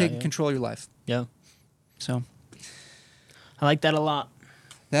see I you like taking that, control of your life. Yeah. So I like that a lot.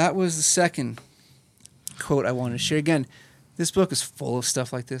 that was the second quote I wanted to share. Again, this book is full of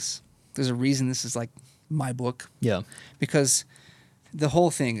stuff like this. There's a reason this is like my book. Yeah. Because the whole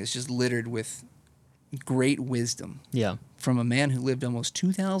thing is just littered with great wisdom Yeah. from a man who lived almost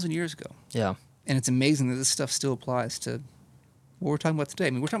 2,000 years ago. Yeah. And it's amazing that this stuff still applies to what we're talking about today. I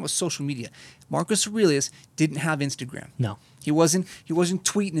mean, we're talking about social media. Marcus Aurelius didn't have Instagram. No. He wasn't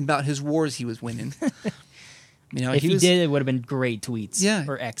tweeting about his wars he was winning. If he did, it would have been great tweets. Yeah.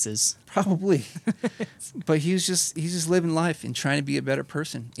 Or X's. Probably. But he's just living life and trying to be a better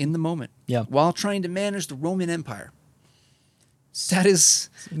person in the moment. Yeah. While trying to manage the Roman Empire. That is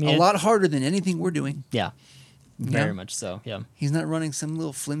mean, a lot harder than anything we're doing. Yeah. Very Yeah. much so. Yeah. He's not running some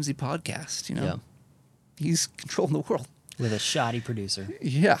little flimsy podcast, Yeah. He's controlling the world. With a shoddy producer.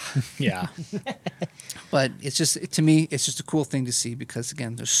 Yeah. Yeah. But it's just, to me, it's just a cool thing to see because,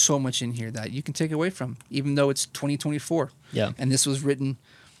 again, there's so much in here that you can take away from, even though it's 2024. Yeah. And this was written,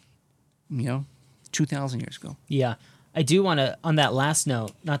 2,000 years ago. Yeah. I do want to, on that last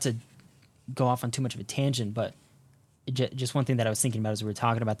note, not to go off on too much of a tangent, but just one thing that I was thinking about as we were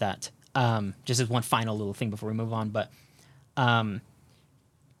talking about that, just as one final little thing before we move on, but,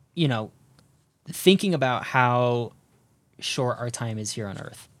 thinking about how short our time is here on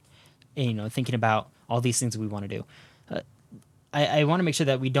Earth, and, thinking about all these things that we want to do. I want to make sure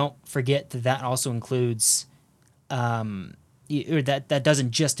that we don't forget that also includes, or that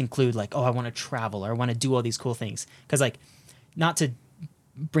doesn't just include like, oh, I want to travel or I want to do all these cool things. Because like, not to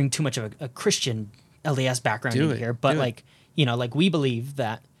bring too much of a Christian LDS background in here, but like, like we believe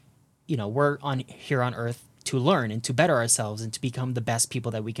that, we're here on Earth to learn and to better ourselves and to become the best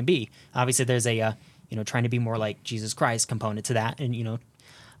people that we can be. Obviously, there's a trying to be more like Jesus Christ component to that, and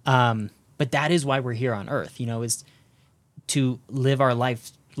but that is why we're here on Earth. Is to live our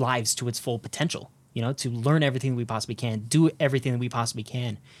lives to its full potential. To learn everything that we possibly can, do everything that we possibly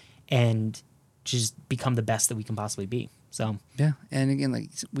can, and just become the best that we can possibly be. So yeah, and again, like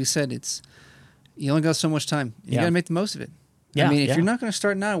we said, you only got so much time. You got to make the most of it. Yeah, I mean, if you're not going to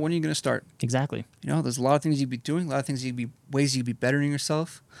start now, when are you going to start? Exactly. There's a lot of things you'd be doing, a lot of things ways you'd be bettering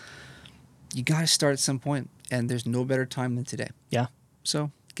yourself. You got to start at some point, and there's no better time than today. Yeah.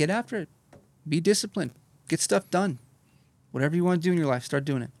 So get after it. Be disciplined. Get stuff done. Whatever you want to do in your life, start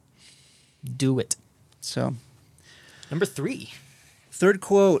doing it. Do it. So, number 3. Third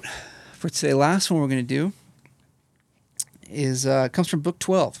quote for today. Last one we're going to do is comes from book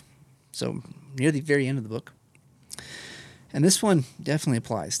 12. So near the very end of the book. And this one definitely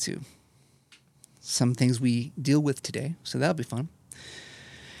applies to some things we deal with today. So that'll be fun.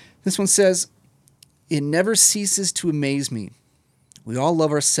 This one says, "It never ceases to amaze me. We all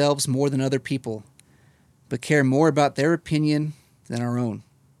love ourselves more than other people, but care more about their opinion than our own."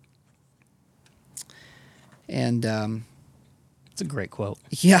 And it's a great quote.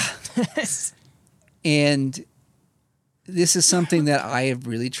 Yeah. And this is something that I have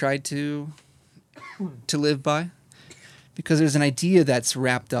really tried to live by, because there's an idea that's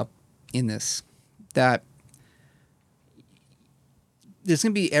wrapped up in this, that there's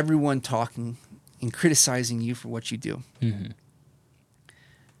going to be everyone talking and criticizing you for what you do. Mm-hmm.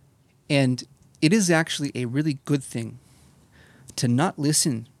 And it is actually a really good thing to not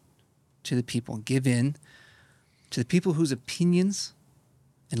listen to the people, give in to the people whose opinions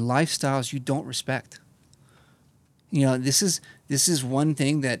and lifestyles you don't respect. This is one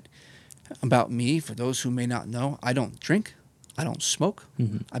thing that about me, for those who may not know. I don't drink, I don't smoke.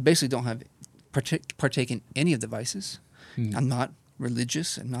 Mm-hmm. I basically don't have partake in any of the vices. Mm-hmm. I'm not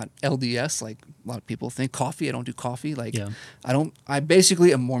religious. I'm not LDS like a lot of people think. Coffee, I don't do coffee. Like, yeah. I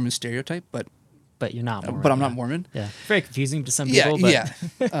basically am Mormon stereotype, but you're not Mormon. But I'm not Mormon. Yeah. Very confusing to some people. Yeah.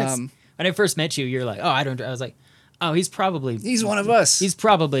 When I first met you, you're like, oh, I don't. I was like, oh, he's one of us. He's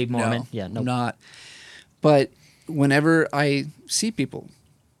probably Mormon. No, I'm not. But whenever I see people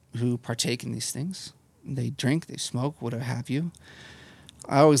who partake in these things, they drink, they smoke, whatever have you,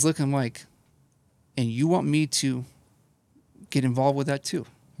 I always look at them like, and you want me to get involved with that too?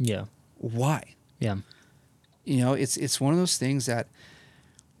 Yeah. Why? Yeah. It's one of those things that,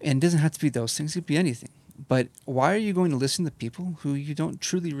 and it doesn't have to be those things, it could be anything. But why are you going to listen to people who you don't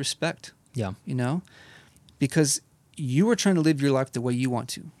truly respect? Yeah. Because you are trying to live your life the way you want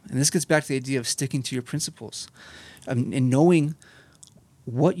to. And this gets back to the idea of sticking to your principles and knowing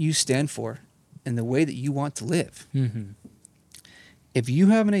what you stand for and the way that you want to live. Mm-hmm. If you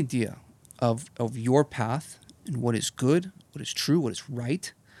have an idea of your path and what is good, what is true, what is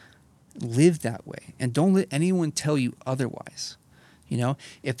right, live that way. And don't let anyone tell you otherwise.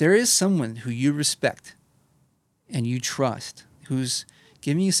 If there is someone who you respect and you trust, who's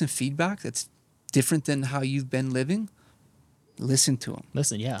giving you some feedback that's different than how you've been living, listen to them.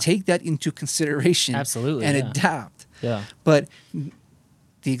 Listen, yeah. Take that into consideration. Absolutely, and yeah. adapt. Yeah. But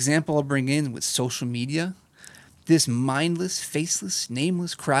the example I'll bring in with social media, this mindless, faceless,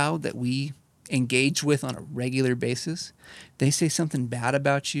 nameless crowd that we engage with on a regular basis, they say something bad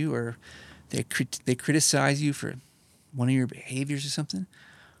about you, or they criticize you for one of your behaviors or something.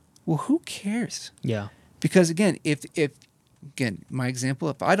 Well, who cares? Yeah. Because again, if my example,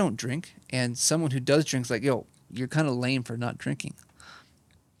 if I don't drink and someone who does drink is like, yo, you're kind of lame for not drinking.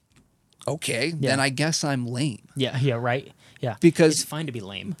 Okay, then I guess I'm lame. Yeah, right. Yeah. Because it's fine to be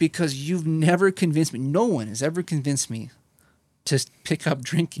lame. Because you've never convinced me. No one has ever convinced me to pick up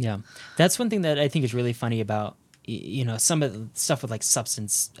drinking. Yeah. That's one thing that I think is really funny about, some of the stuff with like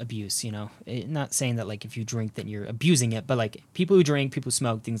substance abuse, not saying that like if you drink then you're abusing it, but like people who drink, people who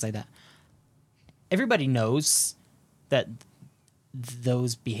smoke, things like that. Everybody knows that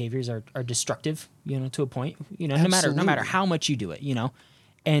those behaviors are destructive, to a point, no matter Absolutely. how much you do it,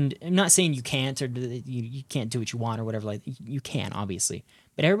 and I'm not saying you can't, or you can't do what you want or whatever, like you can obviously,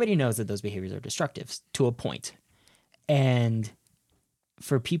 but everybody knows that those behaviors are destructive to a point. And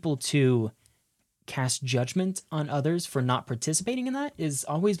for people to cast judgment on others for not participating in that is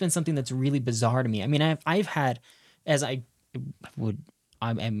always been something that's really bizarre to me. I mean, I've had, as I would,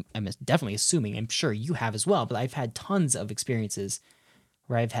 I'm definitely assuming, I'm sure you have as well, but I've had tons of experiences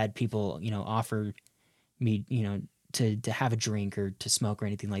where I've had people, offer me, to have a drink or to smoke or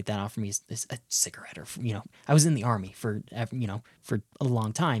anything like that, offer me a cigarette, or, I was in the army for a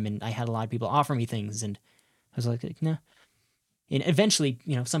long time, and I had a lot of people offer me things, and I was like, no. And eventually,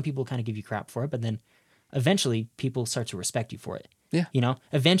 some people kind of give you crap for it, but then eventually people start to respect you for it. Yeah.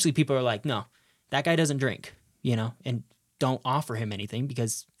 Eventually people are like, no, that guy doesn't drink, and don't offer him anything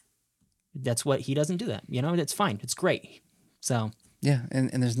because that's what he doesn't do that. It's fine. It's great. So Yeah, and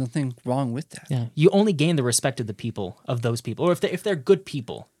there's nothing wrong with that. yeah, you only gain the respect of those people, or if they're good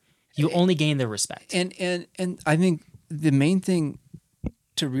people, you only gain their respect. And I think the main thing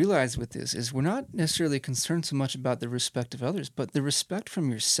to realize with this is we're not necessarily concerned so much about the respect of others, but the respect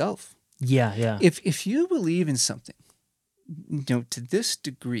from yourself. Yeah. If you believe in something, to this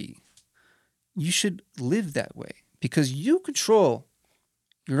degree, you should live that way because you control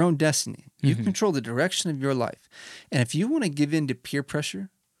your own destiny. You control the direction of your life. And if you want to give in to peer pressure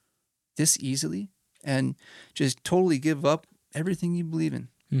this easily and just totally give up everything you believe in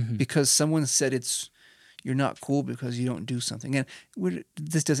because someone said you're not cool because you don't do something. And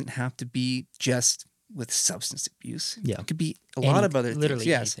this doesn't have to be just with substance abuse. Yeah. It could be a lot of other literally things.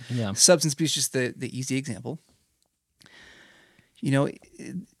 Yes. anything. Yeah. Substance abuse is just the easy example.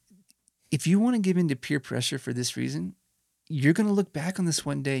 If you want to give in to peer pressure for this reason, you're going to look back on this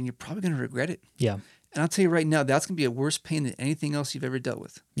one day and you're probably going to regret it. Yeah. And I'll tell you right now, that's going to be a worse pain than anything else you've ever dealt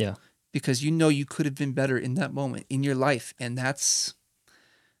with. Yeah. Because you could have been better in that moment in your life. And that's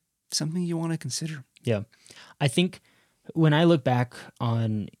something you want to consider. Yeah. I think when I look back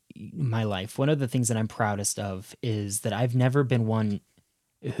on my life, one of the things that I'm proudest of is that I've never been one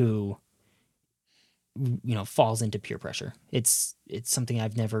who, falls into peer pressure. It's something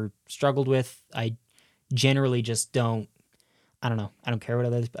I've never struggled with. I generally just don't care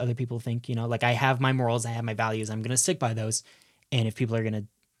what other people think, like I have my morals, I have my values, I'm going to stick by those. And if people are going to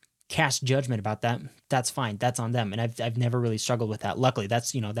cast judgment about that, that's fine. That's on them. And I've never really struggled with that. Luckily,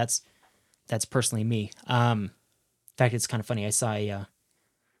 that's personally me. In fact, it's kind of funny. I saw a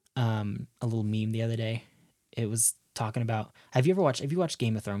little meme the other day. It was talking about, have you watched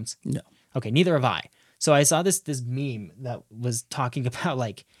Game of Thrones? No. Okay. Neither have I. So I saw this meme that was talking about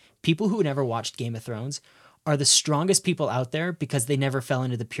like people who never watched Game of Thrones are the strongest people out there because they never fell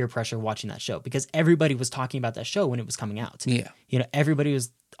into the peer pressure of watching that show, because everybody was talking about that show when it was coming out. Yeah. Everybody was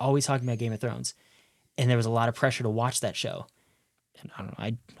always talking about Game of Thrones, and there was a lot of pressure to watch that show. And I don't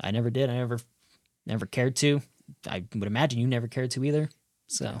know, I never did. I never cared to. I would imagine you never cared to either.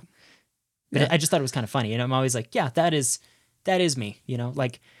 So, but I just thought it was kind of funny. And I'm always like, yeah, that is me,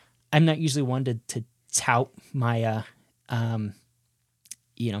 like I'm not usually one to tout my,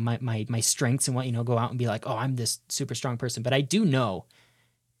 my strengths and what, go out and be like, oh, I'm this super strong person. But I do know,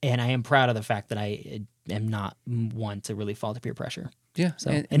 and I am proud of the fact that I am not one to really fall to peer pressure. Yeah. So,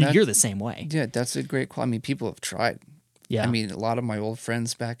 and you're the same way. Yeah, that's a great quality. I mean, people have tried. Yeah. I mean, a lot of my old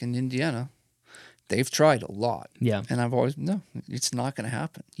friends back in Indiana, they've tried a lot. Yeah. And I've always, no, it's not going to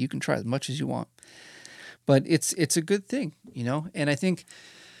happen. You can try as much as you want. But it's a good thing, And I think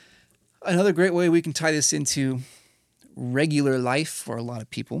another great way we can tie this into regular life for a lot of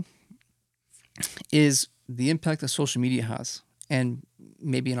people is the impact that social media has, and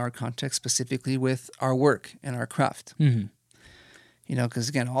maybe in our context specifically with our work and our craft. Because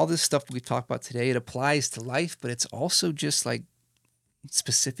again, all this stuff we talk about today, it applies to life, but it's also just like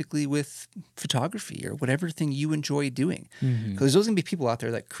specifically with photography or whatever thing you enjoy doing. Because there's going to be people out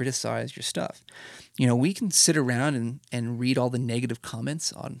there that criticize your stuff. We can sit around and read all the negative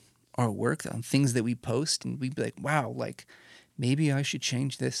comments on our work, on things that we post, and we'd be like, wow, like maybe I should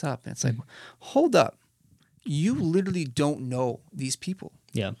change this up. And it's like, hold up. You literally don't know these people.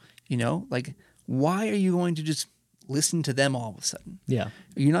 Yeah. Like why are you going to just listen to them all of a sudden? Yeah.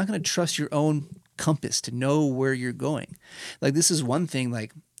 You're not going to trust your own compass to know where you're going. Like this is one thing,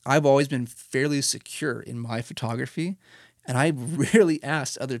 like I've always been fairly secure in my photography, and I rarely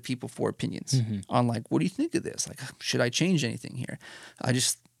asked other people for opinions on like, what do you think of this? Like, should I change anything here? I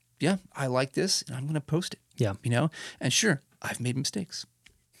just, yeah, I like this and I'm going to post it. Yeah. You know, and sure, I've made mistakes.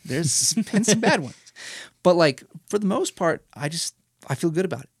 There's been some bad ones, but like for the most part, I feel good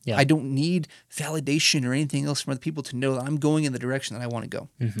about it. Yeah. I don't need validation or anything else from other people to know that I'm going in the direction that I want to go.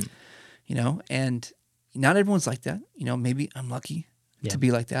 Mm-hmm. You know, and not everyone's like that. You know, maybe I'm lucky to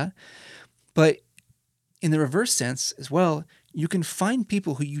be like that, but in the reverse sense as well, you can find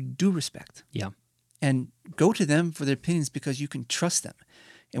people who you do respect. Yeah. And go to them for their opinions because you can trust them.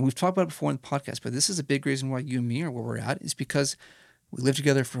 And we've talked about it before in the podcast, but this is a big reason why you and me are where we're at, is because we lived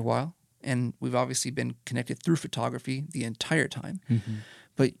together for a while and we've obviously been connected through photography the entire time. Mm-hmm.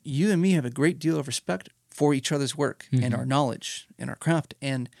 But you and me have a great deal of respect for each other's work and our knowledge and our craft.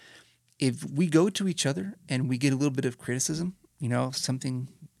 And if we go to each other and we get a little bit of criticism, you know, something,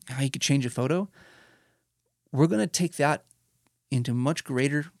 how you could change a photo, we're going to take that into much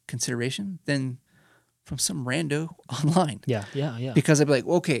greater consideration than from some rando online. Yeah. Because I'd be like,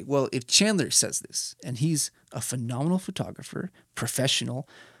 okay, well, if Chandler says this and he's a phenomenal photographer, professional,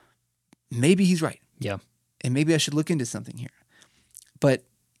 maybe he's right. Yeah. And maybe I should look into something here. But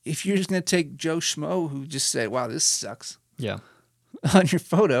if you're just going to take Joe Schmo who just said, wow, this sucks Yeah. on your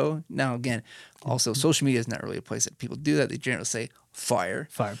photo. Now, again, also social media is not really a place that people do that. They generally say fire.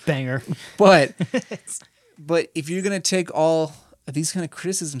 Banger. But if you're going to take all of these kind of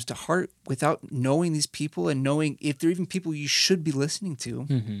criticisms to heart without knowing these people and knowing if they're even people you should be listening to,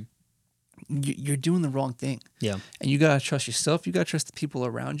 you're doing the wrong thing. Yeah. And you got to trust yourself. You got to trust the people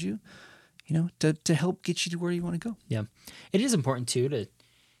around you, you know, to help get you to where you want to go. Yeah. It is important too to,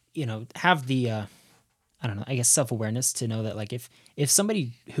 you know, have the, I don't know, I guess self-awareness to know that like if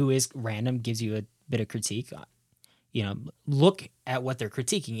somebody who is random gives you a bit of critique, you know, look at what they're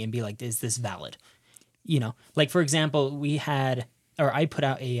critiquing and be like, is this valid? You know, like for example, I put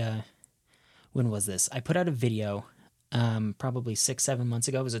out when was this? I put out a video, probably 6-7 months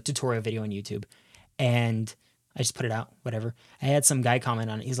ago. It was a tutorial video on YouTube and I just put it out, whatever. I had some guy comment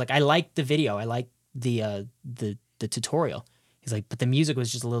on it. He's like, I liked the video. I liked the tutorial. He's like, but the music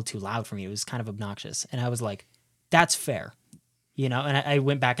was just a little too loud for me. It was kind of obnoxious. And I was like, that's fair. You know, and I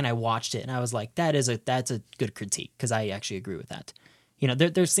went back and I watched it and I was like, that's a good critique because I actually agree with that. You know,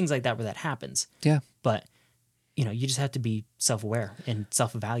 there's things like that where that happens. Yeah. But, you know, you just have to be self-aware and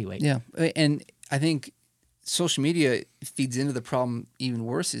self-evaluate. Yeah. And I think social media feeds into the problem even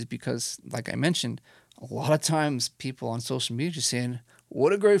worse is because, like I mentioned, a lot of times people on social media just saying,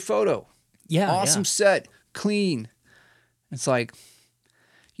 what a great photo. Yeah. Awesome set. Clean. It's like,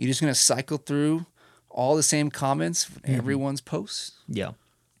 you're just going to cycle through all the same comments for everyone's posts. Yeah.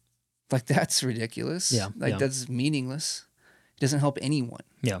 Like, that's ridiculous. Yeah. Like, that's meaningless. It doesn't help anyone.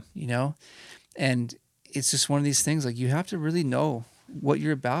 Yeah. You know? And it's just one of these things, like, you have to really know what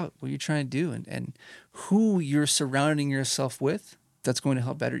you're about, what you're trying to do, and who you're surrounding yourself with that's going to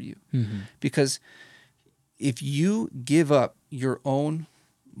help better you. Because if you give up your own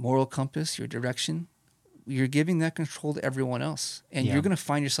moral compass, your direction, you're giving that control to everyone else. And you're going to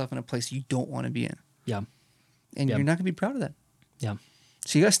find yourself in a place you don't want to be in. Yeah. And you're not going to be proud of that. Yeah.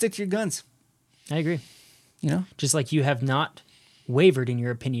 So you got to stick to your guns. I agree. You know? Just like you have not wavered in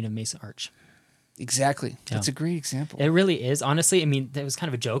your opinion of Mesa Arch. Exactly. Yeah. That's a great example. It really is. Honestly, I mean, that was kind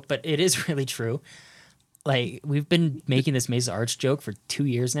of a joke, but it is really true. Like, we've been making this Mesa Arch joke for 2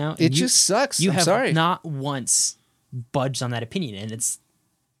 years now. It just sucks. You I'm have sorry. not once budged on that opinion, and it's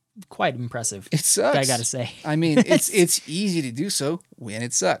quite impressive. It sucks. I gotta say. I mean, it's easy to do so when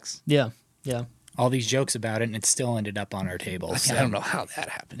it sucks. Yeah. Yeah. All these jokes about it, and it still ended up on our table. I don't know how that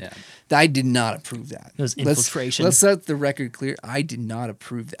happened. Yeah. I did not approve that. It was infiltration. Let's set the record clear. I did not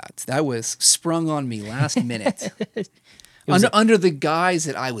approve that. That was sprung on me last minute. Under the guise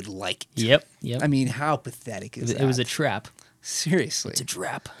that I would like it. Yep. Yep. I mean, how pathetic is that? It was a trap. Seriously. It's a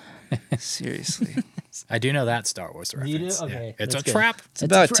trap. Seriously. I do know that Star Wars reference. You do? Yeah. Okay, It's that's a good. trap. It's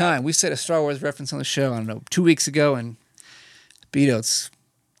about time. We said a Star Wars reference on the show, I don't know, 2 weeks ago, and Beatos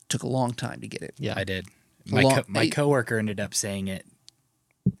took a long time to get it. Yeah. I did. Long- My coworker ended up saying it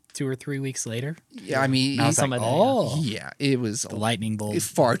 2 or 3 weeks later. Yeah, I mean, And I was like, Something like that, oh, yeah, it was the lightning bolt.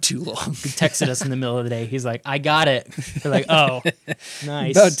 far too long. He texted us in the middle of the day. He's like, I got it. We're like, oh,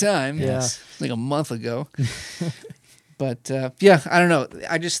 nice. About time. Yeah. Yes. Like a month ago. But yeah, I don't know.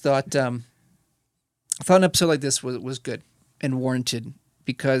 I just thought an episode like this was good and warranted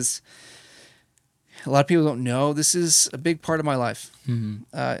because a lot of people don't know this is a big part of my life,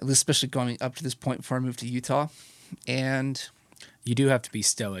 especially going up to this point before I moved to Utah. And You do have to be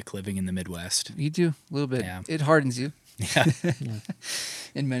stoic living in the Midwest. you do a little bit. Yeah. It hardens you Yeah.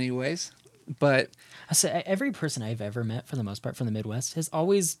 in many ways. But I say every person I've ever met, for the most part, from the Midwest, has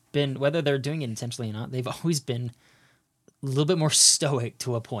always been, whether they're doing it intentionally or not, they've always been little bit more stoic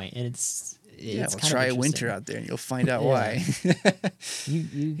to a point, and Yeah, it's well, kind try of a winter interesting. out there and you'll find out Yeah. why. You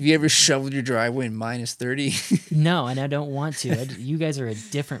Have you ever shoveled your driveway in minus 30? no, and I don't want to. You guys are a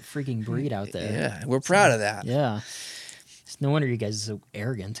different freaking breed out there. Yeah, we're proud of that. Yeah. It's no wonder you guys are so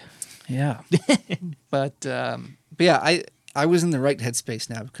arrogant. Yeah. but yeah, I was in the right headspace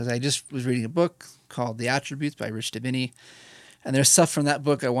now because I just was reading a book called The Attributes by Rich Divini. And there's stuff from that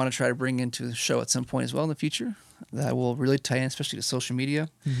book I want to try to bring into the show at some point as well in the future that will really tie in, especially to social media.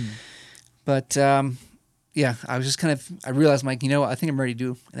 But yeah, I was just I realized, Mike, I think I'm ready to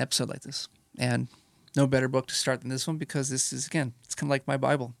do an episode like this. And no better book to start than this one because this is, again, it's kind of like my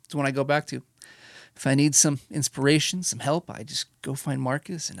Bible. It's one I go back to. If I need some inspiration, some help, I just go find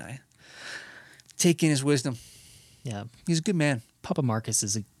Marcus and I take in his wisdom. Yeah. He's a good man. Papa Marcus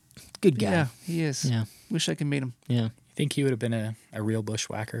is a good guy. Yeah, he is. Yeah. Wish I could meet him. Yeah. You think he would have been a real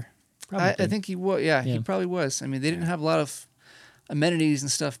bushwhacker? Probably. I think he was. Yeah, he Yeah. probably was. I mean, they didn't have a lot of amenities and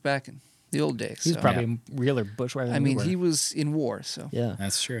stuff back in the old days. He's so. probably a realer bushwhacker. I than we mean, were. he was in war, so Yeah.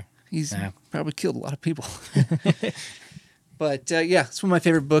 That's true. he's Yeah. probably killed a lot of people. But yeah, it's one of my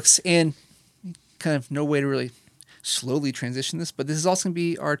favorite books, and kind of no way to really slowly transition this. But this is also going to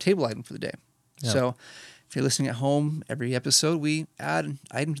be our table item for the day. Yeah. So if you're listening at home, every episode we add an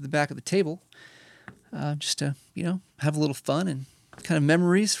item to the back of the table, just to have a little fun and kind of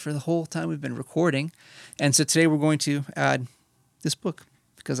memories for the whole time we've been recording. And so today we're going to add this book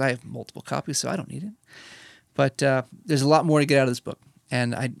because I have multiple copies, so I don't need it. But there's a lot more to get out of this book,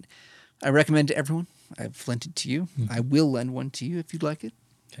 and I recommend to everyone. I've lent it to you. I will lend one to you if you'd like it.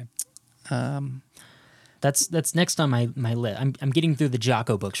 Okay. That's next on my list. I'm getting through the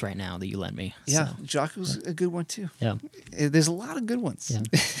Jocko books right now that you lent me. Yeah, So, Jocko's a good one too. yeah. There's a lot of good ones Yeah.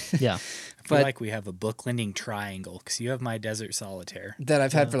 Yeah. I feel But- like we have a book lending triangle because you have my Desert Solitaire. that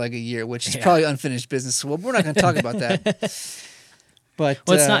I've had for like a year, which is Yeah. probably unfinished business. So we're not going to talk about that. But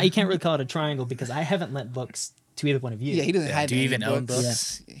Well, it's not. You can't really call it a triangle because I haven't lent books to either one of you. Yeah, he doesn't Yeah, have. do you any even own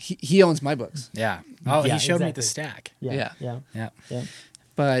books. He owns my books. Yeah. Oh, Yeah, he showed me the exactly. stack. Yeah. Yeah. Yeah. Yeah. Yeah.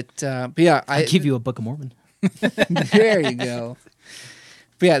 But yeah, I'll give you a Book of Mormon. there you go.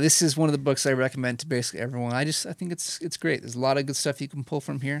 But yeah, this is one of the books I recommend to basically everyone. I think it's great. There's a lot of good stuff you can pull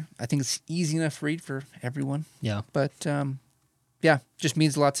from here. I think it's easy enough read for everyone. Yeah. But yeah, just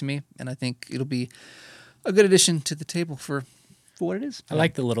means a lot to me, and I think it'll be a good addition to the table for what it is. I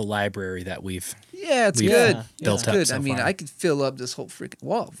like the little library that we've Yeah, it's We've good. built It's up good. so I mean, far. I could fill up this whole freaking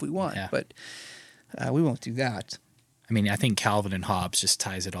wall if we want, Yeah. but we won't do that. I mean, I think Calvin and Hobbes just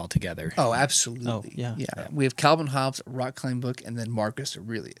ties it all together. Oh, absolutely. Oh, yeah. Yeah. We have Calvin Hobbes, a rock climbing book, and then Marcus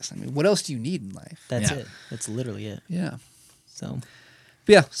Aurelius. I mean, what else do you need in life? That's Yeah. it. That's literally it. Yeah. So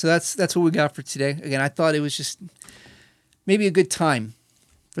But yeah, so that's what we got for today. Again, I thought it was just maybe a good time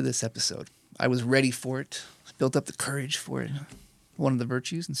for this episode. I was ready for it. Built up the courage for it. One of the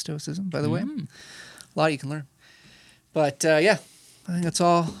virtues in Stoicism, by the way. A lot you can learn. But yeah, I think that's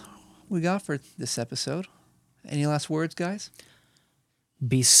all we got for this episode. Any last words, guys?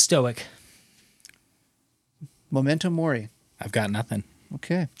 be stoic. Memento mori. I've got nothing.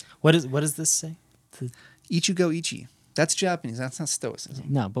 Okay. What does this say? Ichigo ichi. That's Japanese. That's not Stoicism.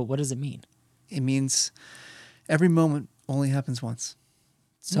 No, but what does it mean? It means every moment only happens once,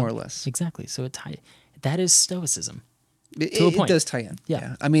 more or less. Exactly. So that is stoicism. It, To a it point. does tie in.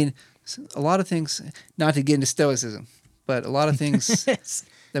 Yeah. I mean, a lot of things, not to get into Stoicism, but a lot of things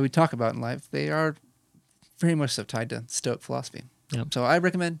that we talk about in life, they are very much so tied to Stoic philosophy. Yep. So I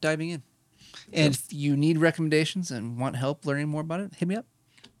recommend diving in. And if you need recommendations and want help learning more about it, hit me up.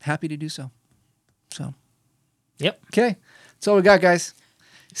 Happy to do so. So, Yep. okay. That's all we got, guys.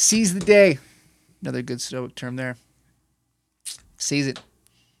 Seize the day. Another good Stoic term there. Seize it.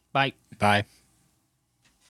 Bye. Bye.